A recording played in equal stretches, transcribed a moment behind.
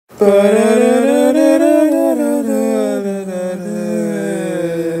If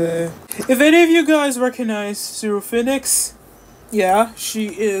any of you guys recognize Zer0, yeah, she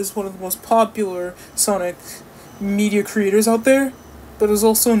is one of the most popular Sonic media creators out there, but is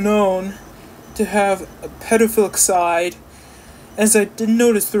also known to have a pedophilic side, as I didn't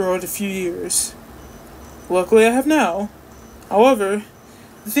notice throughout a few years. Luckily I have now. However,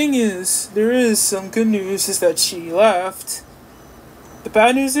 the thing is, there is some good news, is that she left. The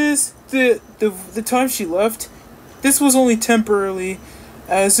bad news is, the time she left, this was only temporarily,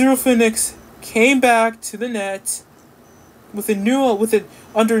 as Zer0 came back to the net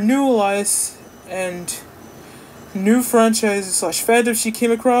under new alias and new franchises / fandom she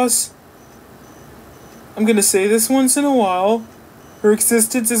came across. I'm gonna say this once in a while, her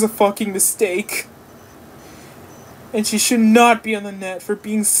existence is a fucking mistake. And she should not be on the net for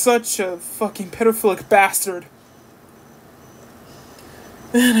being such a fucking pedophilic bastard.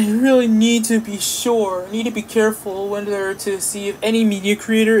 Man, I really need to be careful whether to see if any media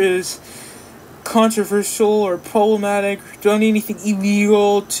creator is controversial or problematic, or done anything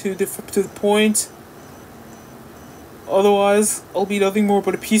illegal to the point. Otherwise, I'll be nothing more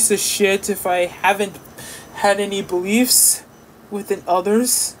but a piece of shit if I haven't had any beliefs within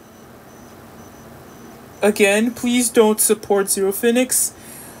others. Again, please don't support Zer0,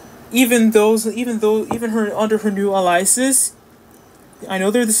 even her under her new aliases. I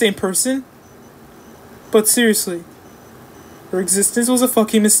know they're the same person, but seriously, her existence was a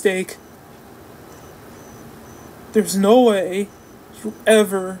fucking mistake. There's no way you'll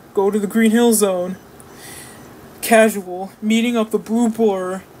ever go to the Green Hill Zone casual, meeting up the Blue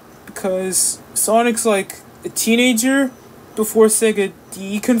Boar, because Sonic's like a teenager before Sega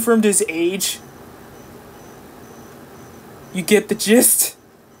deconfirmed his age. You get the gist?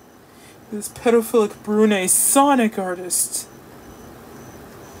 This pedophilic Brunei Sonic artist.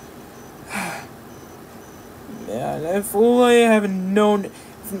 Man, if only I haven't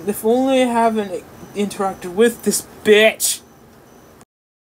interacted with this bitch.